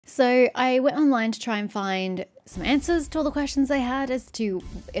So I went online to try and find some answers to all the questions I had as to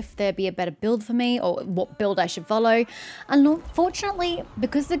if there'd be a better build for me or what build I should follow. And unfortunately,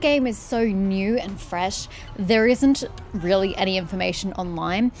 because the game is so new and fresh, there isn't really any information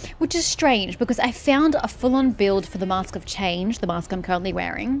online, which is strange because I found a full-on build for the Mask of Change, the mask I'm currently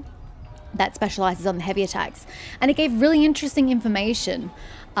wearing, that specializes on the heavy attacks, and it gave really interesting information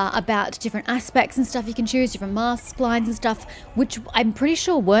about different aspects and stuff you can choose, different mask lines and stuff, which I'm pretty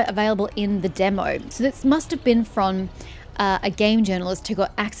sure weren't available in the demo. So this must have been from a game journalist who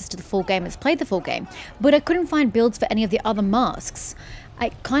got access to the full game, has played the full game, but I couldn't find builds for any of the other masks. I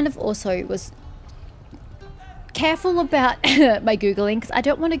kind of also was careful about my Googling because I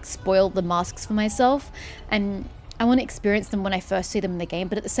don't want to spoil the masks for myself, and I want to experience them when I first see them in the game,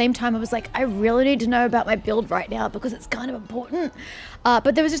 but at the same time I was like, I really need to know about my build right now because it's kind of important.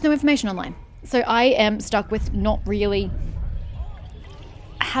 But there was just no information online. So I am stuck with not really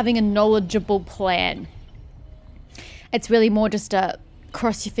having a knowledgeable plan. It's really more just a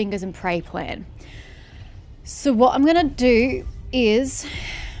cross your fingers and pray plan. So what I'm going to do is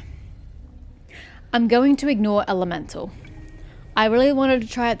I'm going to ignore elemental. I really wanted to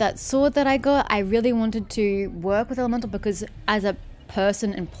try out that sword that I got. I really wanted to work with elemental because as a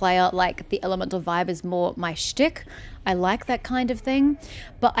person and player, like, the elemental vibe is more my shtick. I like that kind of thing,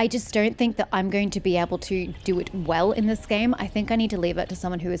 but I just don't think that I'm going to be able to do it well in this game. I think I need to leave it to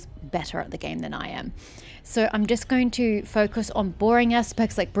someone who is better at the game than I am. So I'm just going to focus on boring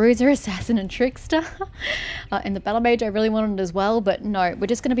aspects like Bruiser, Assassin, and Trickster. In the Battle Mage, I really wanted it as well, but no, we're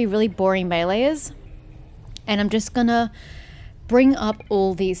just going to be really boring meleeers. And I'm just going to bring up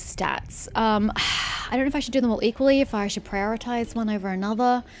all these stats. I don't know if I should do them all equally, if I should prioritize one over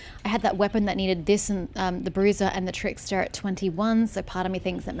another. I had that weapon that needed this and the Bruiser and the Trickster at 21, so part of me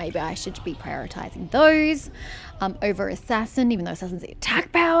thinks that maybe I should be prioritizing those over Assassin, even though Assassin's the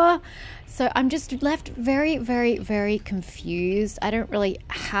attack power. So I'm just left very, very, very confused. I don't really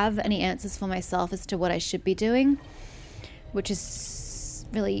have any answers for myself as to what I should be doing, which is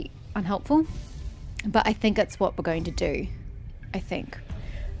really unhelpful. But I think that's what we're going to do. I think.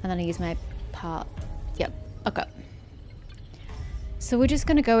 And then I use my part. Yep. Okay. So we're just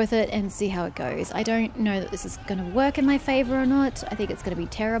going to go with it and see how it goes. I don't know that this is going to work in my favor or not. I think it's going to be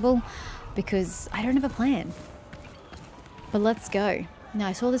terrible because I don't have a plan. But let's go. Now,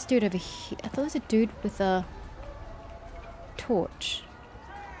 I saw this dude over here. I thought it was a dude with a torch.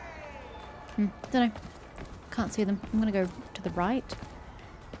 Don't know. Can't see them. I'm going to go to the right.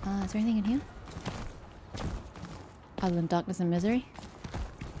 Is there anything in here? Other than darkness and misery.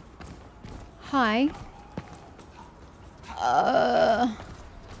 Hi.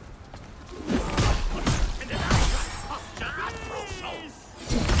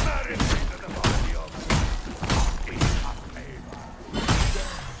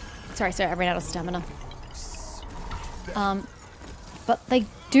 Sorry, I ran out of stamina. But they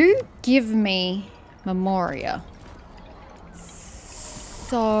do give me Memoria.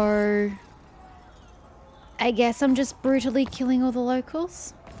 So I guess I'm just brutally killing all the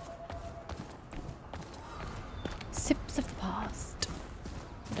locals. Sips of the past.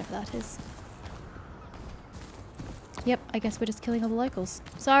 Whatever that is. Yep, I guess we're just killing all the locals.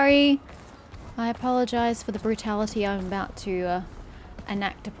 Sorry! I apologize for the brutality I'm about to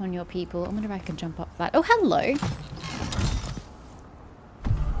enact upon your people. I wonder if I can jump up that. Oh, hello!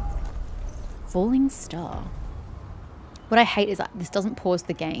 Falling Star. What I hate is that this doesn't pause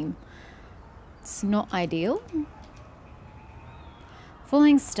the game. It's not ideal.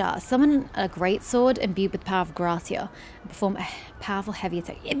 Falling Star. Summon a greatsword imbued with power of Gratia and perform a powerful heavy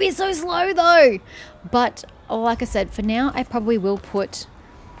attack. It'd be so slow though! But like I said, for now I probably will put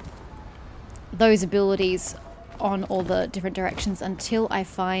those abilities on all the different directions until I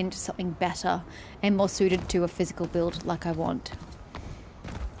find something better and more suited to a physical build like I want.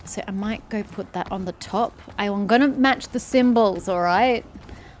 So I might go put that on the top. I'm gonna match the symbols, alright?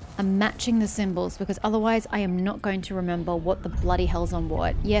 I'm matching the symbols because otherwise I am not going to remember what the bloody hell's on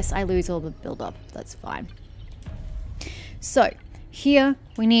what. Yes, I lose all the build up. That's fine. So here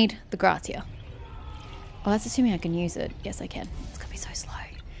we need the Gratia. Oh, that's assuming I can use it. Yes, I can. It's gonna be so slow.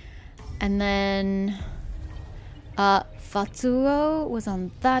 And then Fatsuo was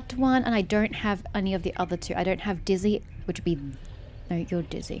on that one, and I don't have any of the other two. I don't have Dizzy, which would be... No, you're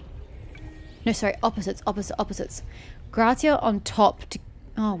Dizzy. No, sorry, opposites. Gratia on top to...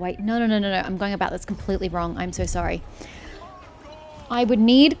 Oh, wait. No. I'm going about this completely wrong. I'm so sorry. I would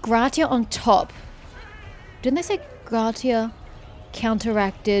need Gratia on top. Didn't they say Gratia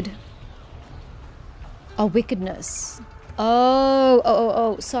counteracted a wickedness?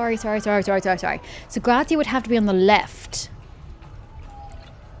 Oh. Sorry. So Gratia would have to be on the left.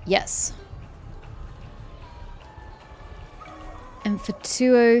 Yes. And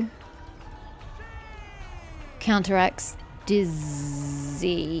Fatuo counteracts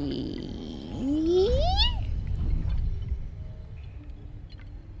Dizzy.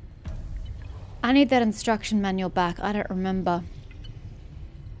 I need that instruction manual back. I don't remember.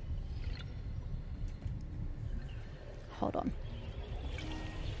 Hold on.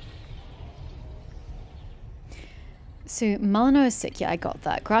 So Molyneux is sick. Yeah, I got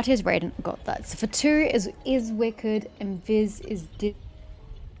that. Gratia's radiant. Got that. So Fatu is wicked and Viz is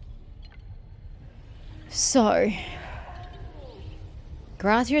so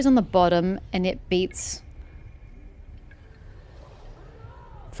Gratia is on the bottom and it beats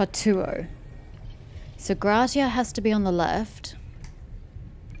Fatuo. So Gratia has to be on the left.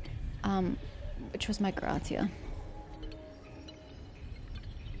 Which was my Gratia?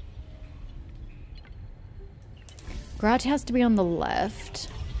 Gratia has to be on the left.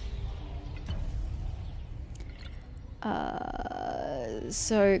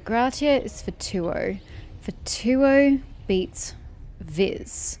 So Gratia is Fatuo. Fatuo beats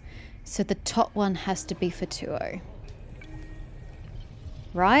Viz. So the top one has to be Fatuo.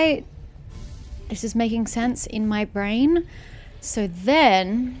 Right? This is making sense in my brain. So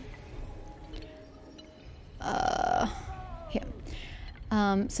then... here.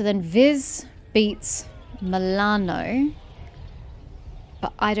 So then Viz beats Milano,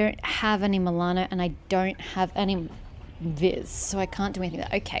 but I don't have any Milano and I don't have any Viz, so I can't do anything there.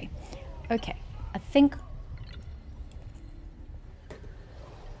 Okay, okay, I think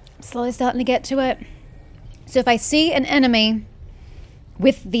I'm slowly starting to get to it. So if I see an enemy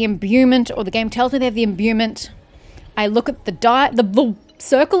with the imbuement, or the game tells me they have the imbuement, I look at the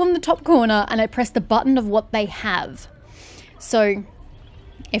circle in the top corner and I press the button of what they have. So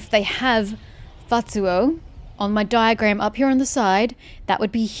if they have Fatsuo on my diagram up here on the side, that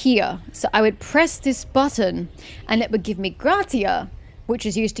would be here. So I would press this button and it would give me Gratia, which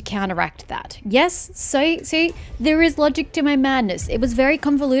is used to counteract that. Yes, so see, there is logic to my madness. It was very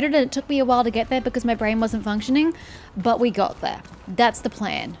convoluted and it took me a while to get there because my brain wasn't functioning, but we got there. That's the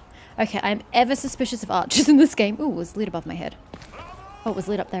plan. Okay, I'm ever suspicious of archers in this game. Ooh, it was lit above my head. Oh, it was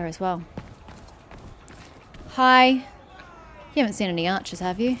lit up there as well. Hi. You haven't seen any archers,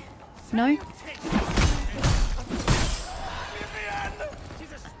 have you? No?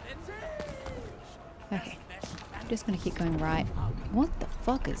 Okay, I'm just gonna keep going right. What the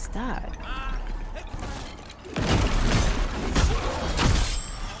fuck is that?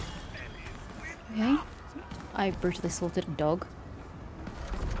 Okay, I brutally slaughtered a dog.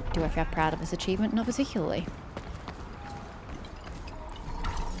 Do I feel proud of this achievement? Not particularly.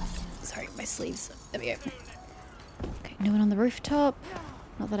 Sorry, my sleeves. There we go. Okay, no one on the rooftop.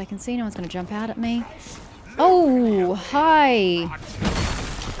 Not that I can see. No one's gonna jump out at me. Oh, hi!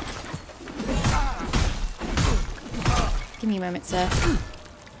 Give me a moment, sir.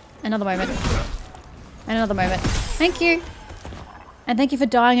 Another moment. And another moment. Thank you. And thank you for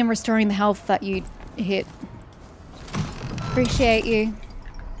dying and restoring the health that you hit. Appreciate you.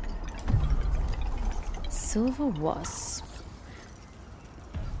 Silver wasp.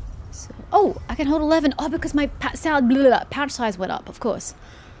 So, oh, I can hold 11. Oh, because my pouch size went up, of course.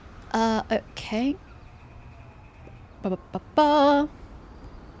 Okay. Ba-ba-ba-ba.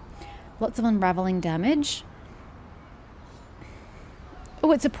 Lots of unraveling damage.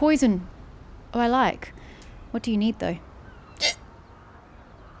 Oh, it's a poison. Oh, I like. What do you need, though?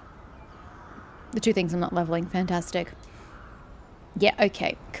 The two things I'm not leveling. Fantastic. Yeah,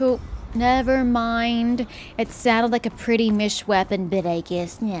 okay. Cool. Never mind. It sounded like a pretty mish weapon, but I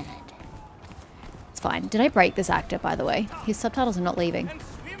guess not. It's fine. Did I break this actor, by the way? His subtitles are not leaving.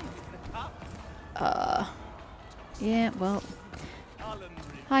 Yeah, well.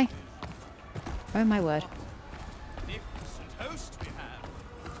 Hi. Oh, my word.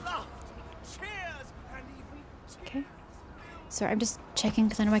 Okay. Sorry, I'm just checking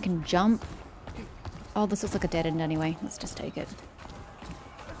because I know I can jump. Oh, this looks like a dead end anyway. Let's just take it.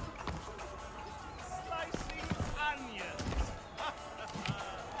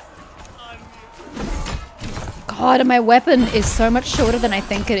 God, my weapon is so much shorter than I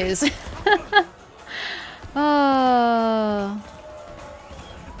think it is. Oh.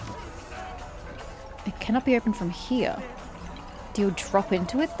 It cannot be opened from here. Do you drop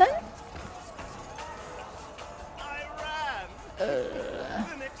into it then? I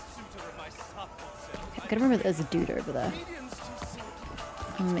gotta remember there's a dude over there.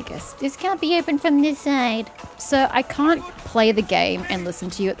 I guess this can't be opened from this side. So I can't play the game and listen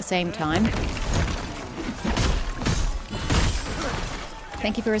to you at the same time.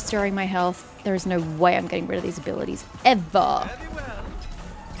 Thank you for restoring my health. There is no way I'm getting rid of these abilities ever.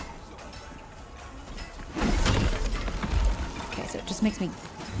 just makes me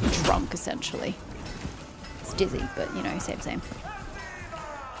drunk, essentially. It's dizzy, but, you know, same.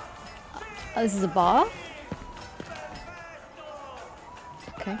 Oh, this is a bar?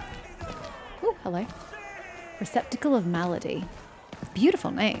 Okay. Oh, hello. Receptacle of Malady.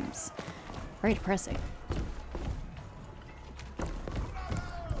 Beautiful names. Very depressing.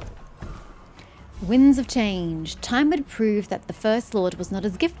 Winds of Change. Time would prove that the First Lord was not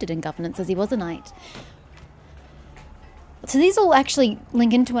as gifted in governance as he was a knight. So these all actually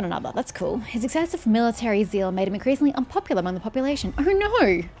link into one another. That's cool. His excessive military zeal made him increasingly unpopular among the population. Oh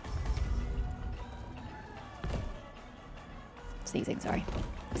no! Sneezing, sorry.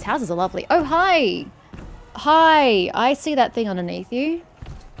 These houses are lovely. Oh, hi! Hi! I see that thing underneath you.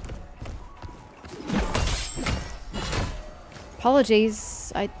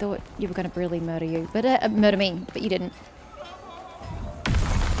 Apologies. I thought you were going to brutally murder you. But, murder me. But you didn't.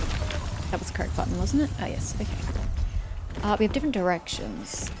 That was the correct button, wasn't it? Oh, yes. Okay. We have different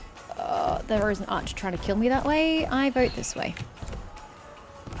directions. There is an archer trying to kill me that way. I vote this way.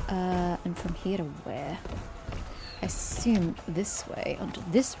 And from here to where? I assume this way, onto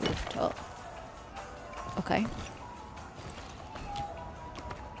this rooftop. Okay.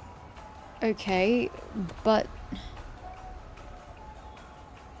 Okay, but...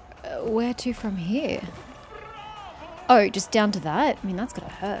 where to from here? Oh, just down to that? I mean, that's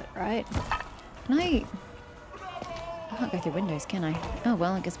gonna hurt, right? Can I can't go through windows, can I? Oh,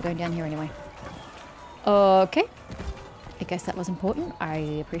 well, I guess we're going down here anyway. Okay. I guess that was important. I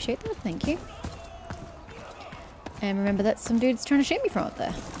appreciate that. Thank you. And remember that some dude's trying to shoot me from up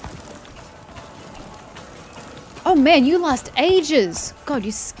there. Oh man, you last ages! God,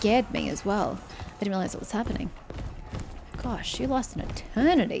 you scared me as well. I didn't realize what was happening. Gosh, you lost an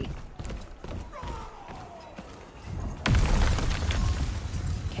eternity.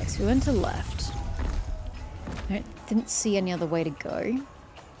 Okay, so we went to the left. I didn't see any other way to go.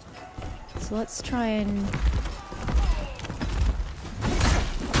 So let's try and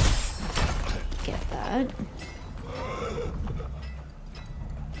get that.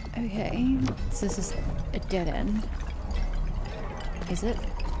 Okay, so this is a dead end. Is it?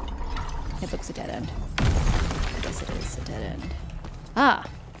 It looks a dead end. I guess it is a dead end. Ah!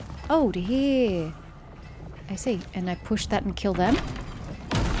 Oh, to here. I see. And I push that and kill them?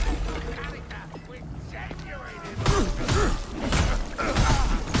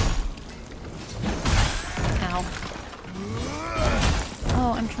 Ow.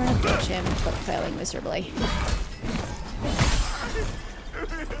 Oh, I'm trying to dodge him, but failing miserably.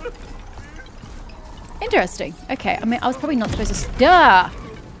 Interesting. Okay, I mean, I was probably not supposed to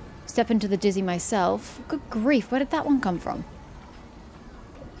step into the dizzy myself. Good grief, where did that one come from?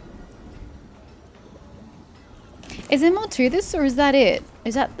 Is there more to this, or is that it?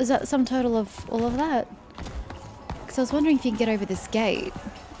 Is that the sum total of all of that? Because I was wondering if you can get over this gate.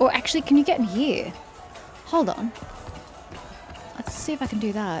 Or actually, can you get in here? Hold on. Let's see if I can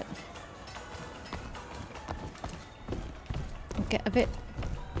do that. I'll get a bit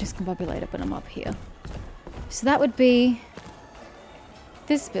discombobulated when I'm up here. So that would be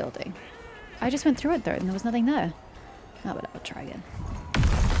this building. I just went through it though and there was nothing there. Oh, but I'll try again.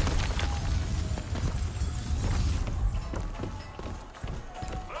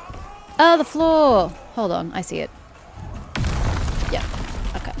 Oh, the floor! Hold on, I see it. Yeah,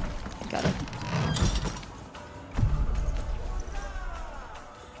 okay, got it.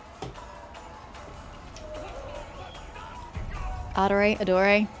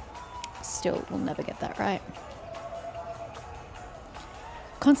 Ardore. Still, we'll never get that right.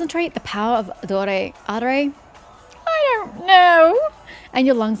 Concentrate the power of Ardore. Ardore? I don't know. And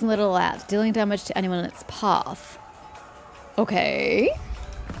your lungs a little out, dealing damage to anyone in its path. Okay.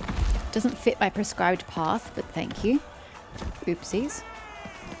 Doesn't fit my prescribed path, but thank you. Oopsies.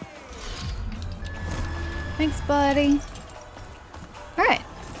 Thanks, buddy. Alright.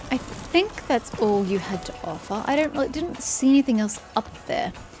 I think that's all you had to offer. I didn't see anything else up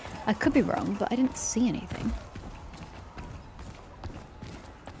there. I could be wrong, but I didn't see anything.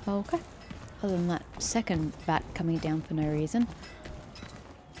 Okay. Other than that second bat coming down for no reason.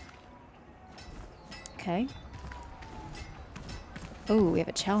 Okay. Oh, we have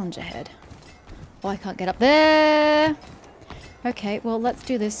a challenge ahead. Oh, I can't get up there! Okay, well, let's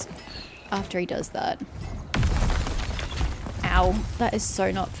do this after he does that. Ow. That is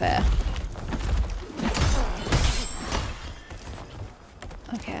so not fair.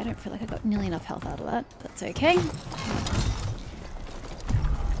 Okay, I don't feel like I got nearly enough health out of that. That's okay.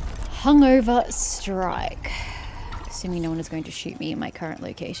 Hungover Strike. Assuming no one is going to shoot me in my current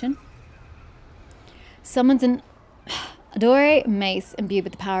location. Summons an Ardore mace imbued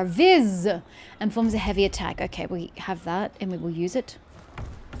with the power of Viz and forms a heavy attack. Okay, we have that and we will use it.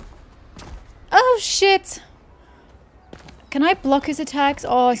 Oh shit! Can I block his attacks?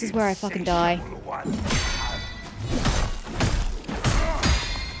 Oh, this is where I fucking die.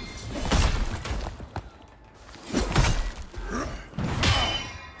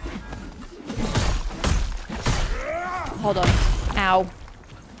 Hold on. Ow.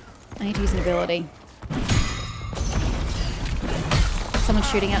 I need to use an ability. Someone's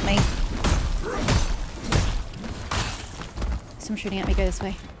shooting at me. Someone's shooting at me. Go this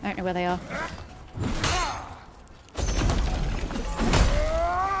way. I don't know where they are.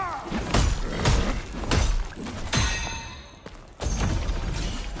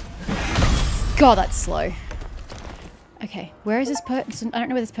 God, that's slow. Okay, where is this person? I don't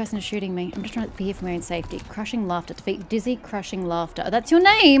know where this person is shooting me. I'm just trying to be here for my own safety. Crushing laughter. Defeat dizzy, crushing laughter. Oh, that's your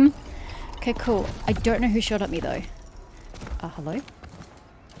name! Okay, cool. I don't know who shot at me, though. Hello?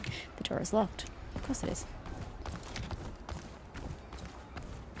 The door is locked. Of course it is.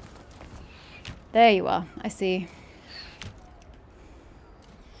 There you are. I see.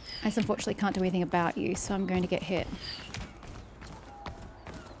 I just unfortunately can't do anything about you, so I'm going to get hit.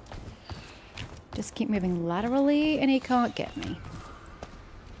 Just keep moving laterally and he can't get me.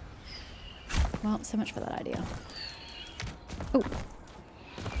 Well, so much for that idea. Oh.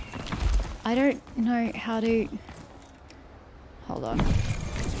 I don't know how to... Hold on.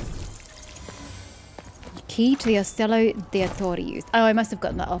 Key to the Ostello de Artorius. Oh, I must have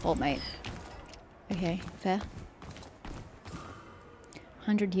gotten that off old mate. Okay, fair.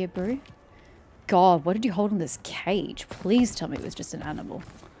 100-year brew. God, what did you hold in this cage? Please tell me it was just an animal.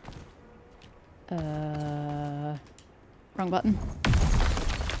 Wrong button.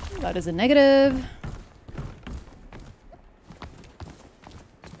 That is a negative.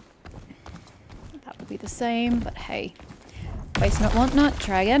 That would be the same, but hey. Waste not, want not.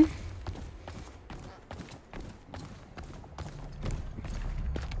 Try again.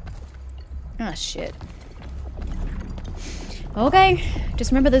 Ah, shit. Okay.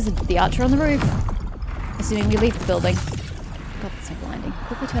 Just remember there's the archer on the roof. Assuming we leave the building. God, that's so blinding.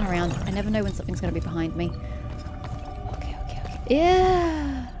 Quickly turn around. I never know when something's going to be behind me. Okay, okay, okay.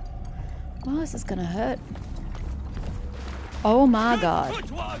 Yeah! Oh, this is going to hurt. Oh my god.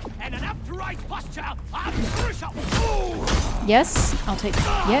 Yes, I'll take...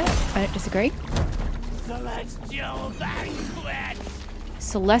 Yeah, I don't disagree. Celestial anguish!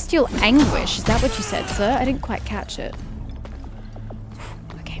 Celestial anguish? Is that what you said, sir? I didn't quite catch it.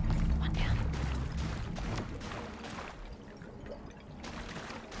 Okay, one down.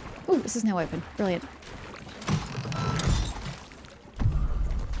 Ooh, this is now open. Brilliant.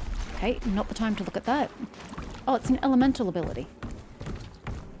 Okay, not the time to look at that. Oh, it's an elemental ability.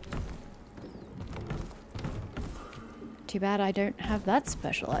 Too bad I don't have that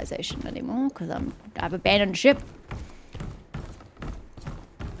specialization anymore, because I've abandoned ship.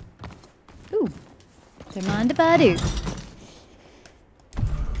 Ooh. Don't mind if I do.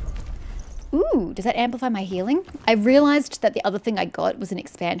 Ooh, does that amplify my healing? I realized that the other thing I got was an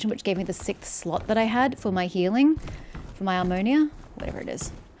expansion, which gave me the 6th slot that I had for my healing, for my Harmonia, whatever it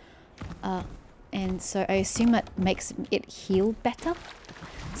is. And so I assume that makes it heal better.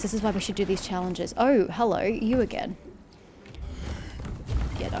 So this is why we should do these challenges. Oh, hello, you again.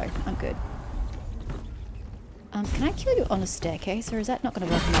 Yeah, no, I'm good. Can I kill you on a staircase, or is that not going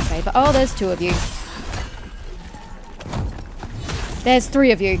to work in my favor? Oh, there's 2 of you. There's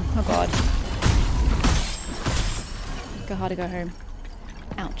 3 of you. Oh, God. Go hard to go home.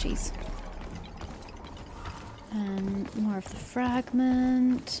 Ouchies. More of the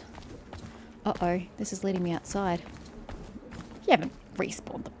fragment. Uh-oh, this is leading me outside. You haven't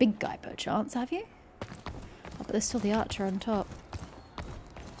respawned the big guy, perchance, have you? Oh, but there's still the archer on top.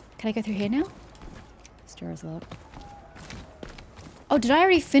 Can I go through here now? This door is locked. Oh, did I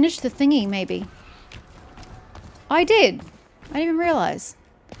already finish the thingy, maybe? I did! I didn't even realize.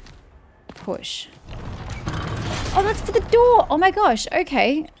 Push. Oh, that's for the door! Oh my gosh,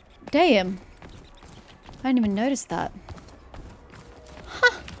 okay. Damn. I didn't even notice that.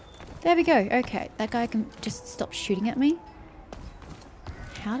 Huh! There we go. Okay, that guy can just stop shooting at me.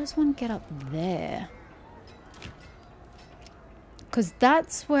 How does one get up there? Because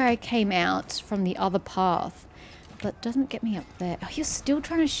that's where I came out from the other path. But it doesn't get me up there. Oh, you're still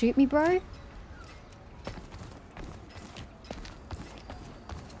trying to shoot me, bro?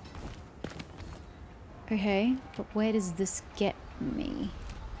 Okay, but where does this get me?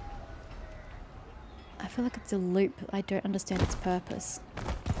 I feel like it's a loop. I don't understand its purpose.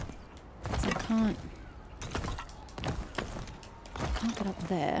 I can't get up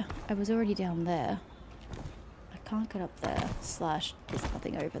there. I was already down there. I can't get up there. Slash, there's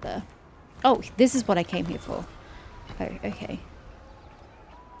nothing over there. Oh, this is what I came here for. Oh, okay.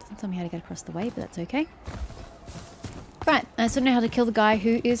 Doesn't tell me how to get across the way, but that's okay. Right, I still know how to kill the guy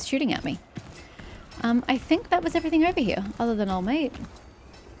who is shooting at me. I think that was everything over here, other than old mate.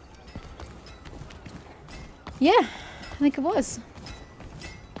 Yeah, I think it was.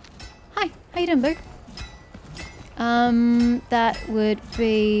 Hi, how you doing, boo? That would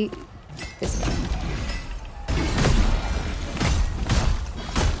be this one.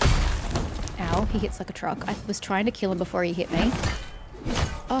 Ow, he hits like a truck. I was trying to kill him before he hit me.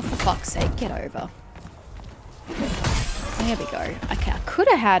 Oh, for fuck's sake, get over. There we go. Okay, I could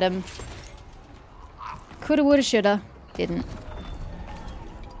have had him. Coulda, woulda, shoulda. Didn't.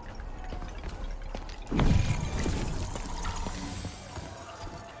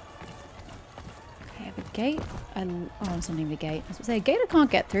 Okay, I have a gate. Oh, it's not even a gate. I was going to say, a gate I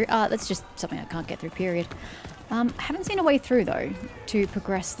can't get through. That's just something I can't get through, period. I haven't seen a way through, though, to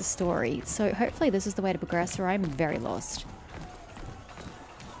progress the story. So hopefully this is the way to progress, or I'm very lost.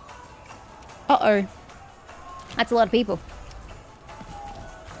 Uh-oh. That's a lot of people.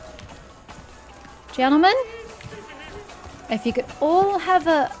 Gentlemen, if you could all have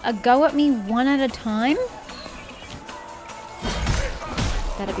a go at me one at a time,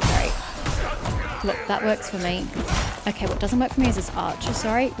 that'd be great. Look, that works for me. Okay, what doesn't work for me is this archer,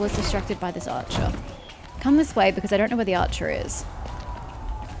 sorry. Was distracted by this archer. Come this way because I don't know where the archer is.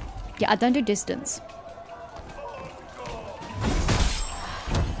 Yeah, I don't do distance.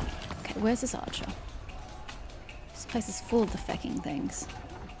 Okay, where's this archer? This place is full of the fecking things.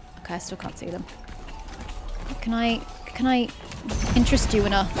 Okay, I still can't see them. Can I interest you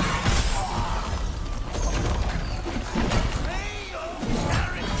in a...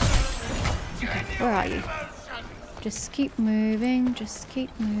 Okay, where are you? Just keep moving, just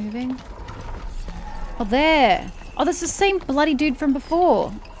keep moving. Oh, there! Oh, that's the same bloody dude from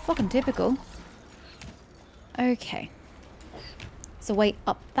before. Fucking typical. Okay. So wait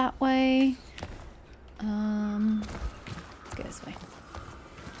up that way. Let's go this way.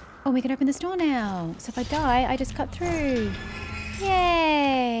 Oh, we can open this door now. So if I die, I just cut through.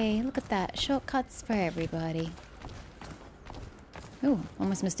 Yay! Look at that. Shortcuts for everybody. Oh,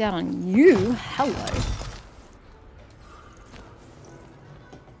 almost missed out on you. Hello.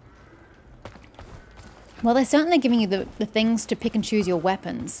 Well, they're certainly giving you the things to pick and choose your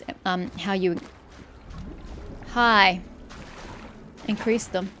weapons. How you... Hi. Increase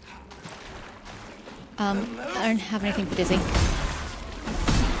them. I don't have anything for Dizzy.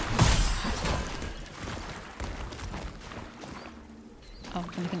 Oh,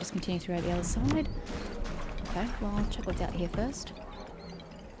 and we can just continue through the other side. Okay, well, I'll check what's out here first.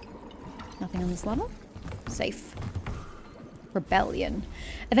 Nothing on this level. Safe. Rebellion.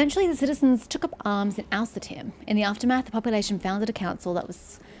 Eventually, the citizens took up arms and ousted him. In the aftermath, the population founded a council that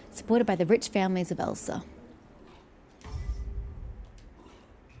was supported by the rich families of Elsa.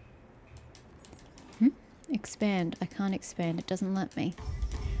 Expand. I can't expand. It doesn't let me.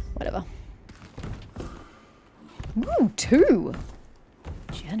 Whatever. Ooh, 2!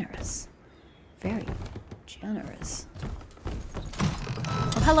 Generous. Very generous.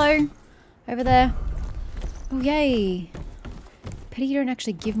 Oh, hello! Over there. Oh, yay! Pity you don't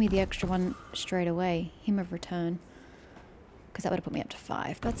actually give me the extra one straight away. Hymn of Return. Because that would have put me up to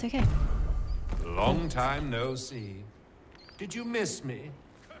 5. But that's okay. Long time no see. Did you miss me?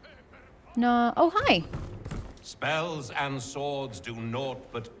 No. Oh, hi! Spells and swords do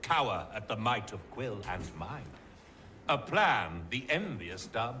naught but cower at the might of quill and mine. A plan, the envious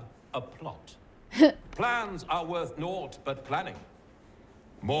dub, a plot. Plans are worth naught but planning.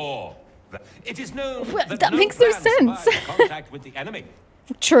 More. It is known that no makes no plan sense. survives contact with the enemy.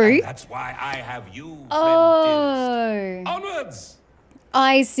 True. And that's why I have you, friend Oh. dearest. Onwards!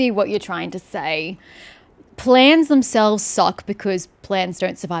 I see what you're trying to say. Plans themselves suck because plans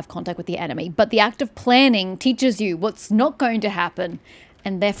don't survive contact with the enemy, but the act of planning teaches you what's not going to happen,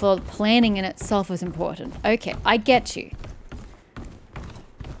 and therefore planning in itself is important. Okay, I get you.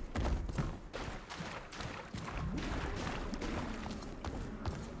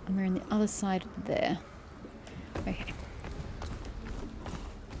 And we're on the other side there. Okay.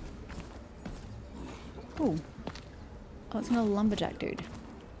 Ooh. Oh, it's another lumberjack dude.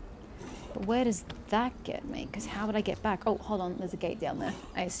 But where does that get me? Because how would I get back? Oh, hold on. There's a gate down there.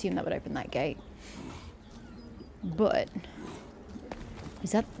 I assume that would open that gate. But...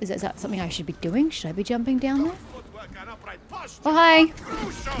 Is that something I should be doing? Should I be jumping down there? Oh, hi!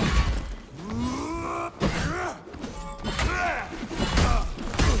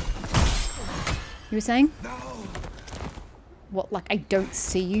 You were saying? What, like I don't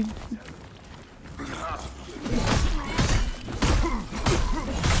see you?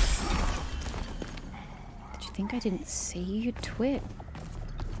 you think I didn't see you, twit?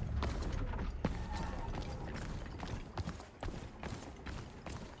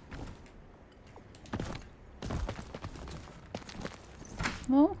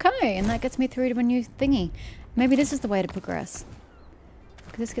 Okay, and that gets me through to a new thingy. Maybe this is the way to progress.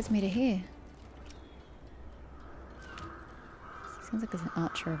 Because this gets me to here. Sounds like there's an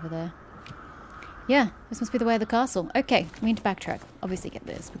archer over there. Yeah, this must be the way of the castle. Okay, we need to backtrack. Obviously get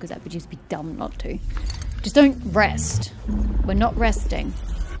this, because that would just be dumb not to. Just don't rest. We're not resting.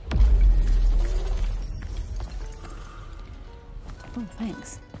 Oh,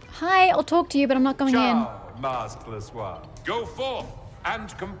 thanks. Hi, I'll talk to you, but I'm not going in. Maskless One. Go forth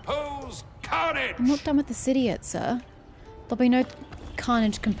and compose carnage! I'm not done with the city yet, sir. There'll be no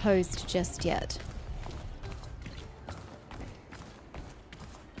carnage composed just yet.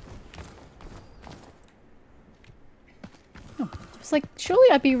 Oh, it's like, surely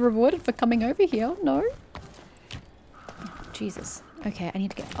I'd be rewarded for coming over here. No? Oh, Jesus. Okay, I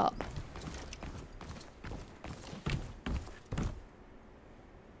need to get up.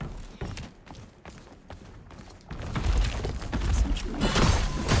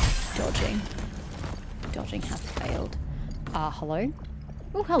 Dodging has failed. Hello?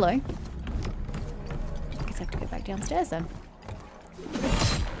 Oh, hello. Guess I have to go back downstairs then.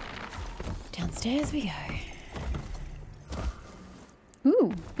 Downstairs we go.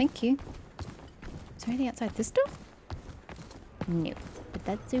 Ooh, thank you. Is there anything outside this door? No, but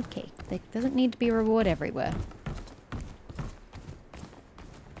that's okay. There doesn't need to be a reward everywhere.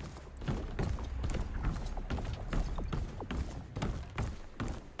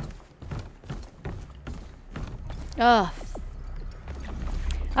 Oh.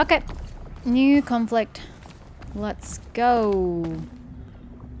 Okay. New conflict. Let's go.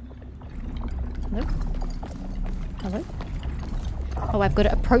 Hello? Hello? Oh, I've got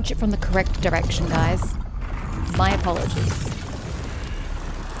to approach it from the correct direction, guys. My apologies.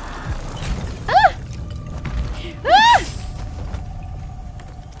 Ah! Ah!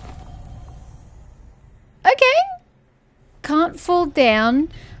 Okay. Can't fall down.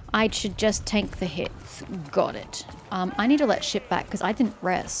 I should just tank the hits. Got it. I need to let ship back because I didn't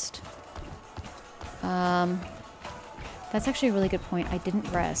rest. That's actually a really good point. I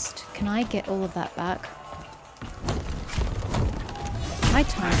didn't rest. Can I get all of that back? I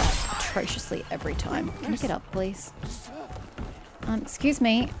time that atrociously every time. Can you get up, please? Excuse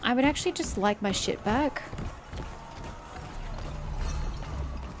me. I would actually just like my shit back.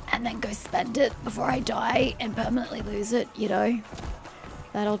 And then go spend it before I die and permanently lose it, you know.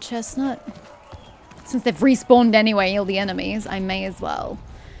 That old chestnut. Since they've respawned anyway, all the enemies, I may as well.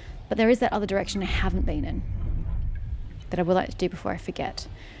 But there is that other direction I haven't been in. That I would like to do before I forget.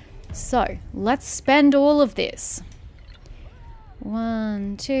 So, let's spend all of this.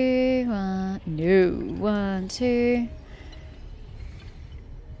 1, 2, 1. No. 1, 2.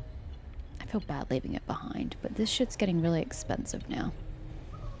 I feel bad leaving it behind, but this shit's getting really expensive now.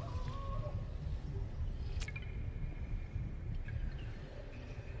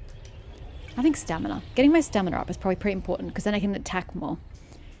 I think stamina. Getting my stamina up is probably pretty important because then I can attack more.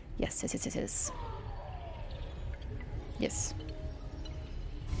 Yes, yes, yes, yes, yes. Yes.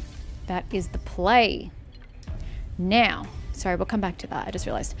 That is the play. Now, sorry, we'll come back to that. I just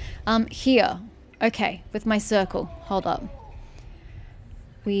realized. Here. Okay, with my circle. Hold up.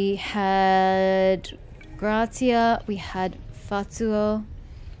 We had Grazia, we had Fatsuo.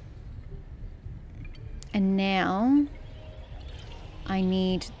 And now I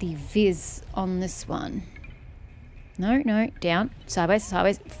need the Viz on this one. No, no, down. Sideways,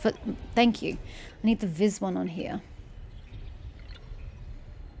 sideways. Thank you. I need the Viz one on here.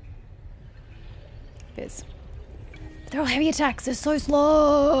 Viz. They're all heavy attacks. They're so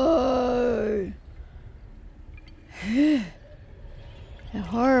slow. They're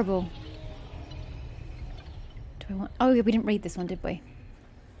horrible. Do I want... Oh, yeah, we didn't read this one, did we?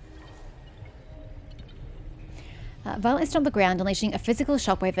 Violently stomp the ground, unleashing a physical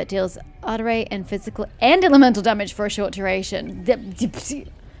shockwave that deals Ardore and physical and elemental damage for a short duration.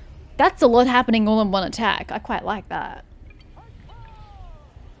 That's a lot happening all in one attack. I quite like that.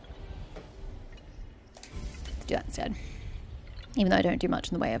 Let's do that instead. Even though I don't do much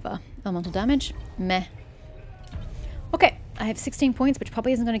in the way of elemental damage. Meh. Okay, I have 16 points, which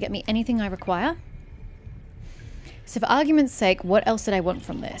probably isn't going to get me anything I require. So for argument's sake, what else did I want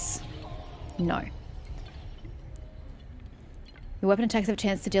from this? No. Your weapon attacks have a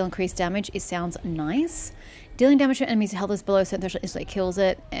chance to deal increased damage. It sounds nice. Dealing damage to enemies' health is below a certain threshold instantly kills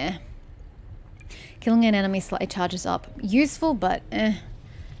it. Eh. Killing an enemy slightly charges up. Useful, but eh.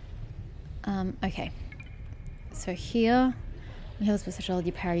 Okay. So here You have a special,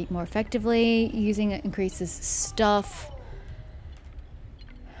 you parry more effectively. Using it increases stuff.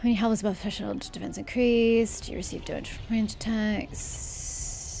 When you have a special, defense increased. You receive damage from range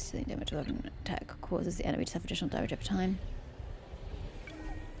attacks. Dealing damage with weapon attack causes the enemy to suffer additional damage over time.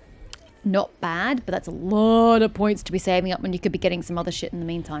 Not bad, but that's a lot of points to be saving up when you could be getting some other shit in the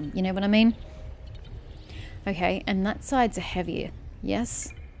meantime. You know what I mean? Okay, and that side's a heavier.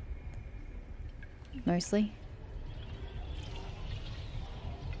 Yes? Mostly.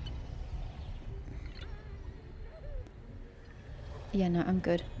 Yeah, no, I'm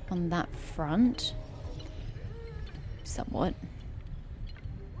good on that front. Somewhat.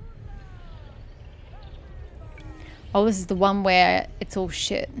 Oh, this is the one where it's all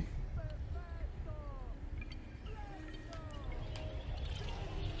shit.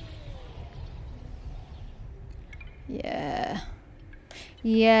 Yeah.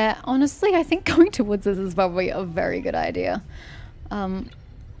 Yeah, honestly, I think going towards this is probably a very good idea.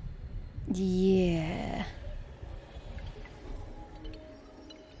 Yeah.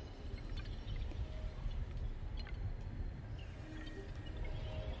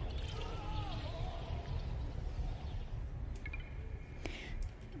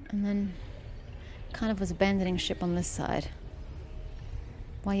 And then kind of was abandoning ship on this side.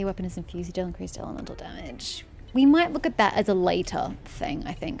 While your weapon is infused, you deal increased elemental damage. We might look at that as a later thing,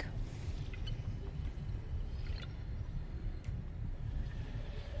 I think.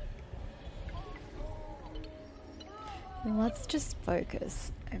 Let's just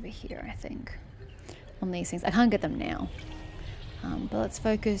focus over here, I think, on these things. I can't get them now. But let's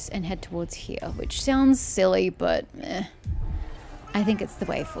focus and head towards here, which sounds silly, but I think it's the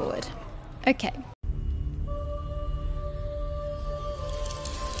way forward. Okay,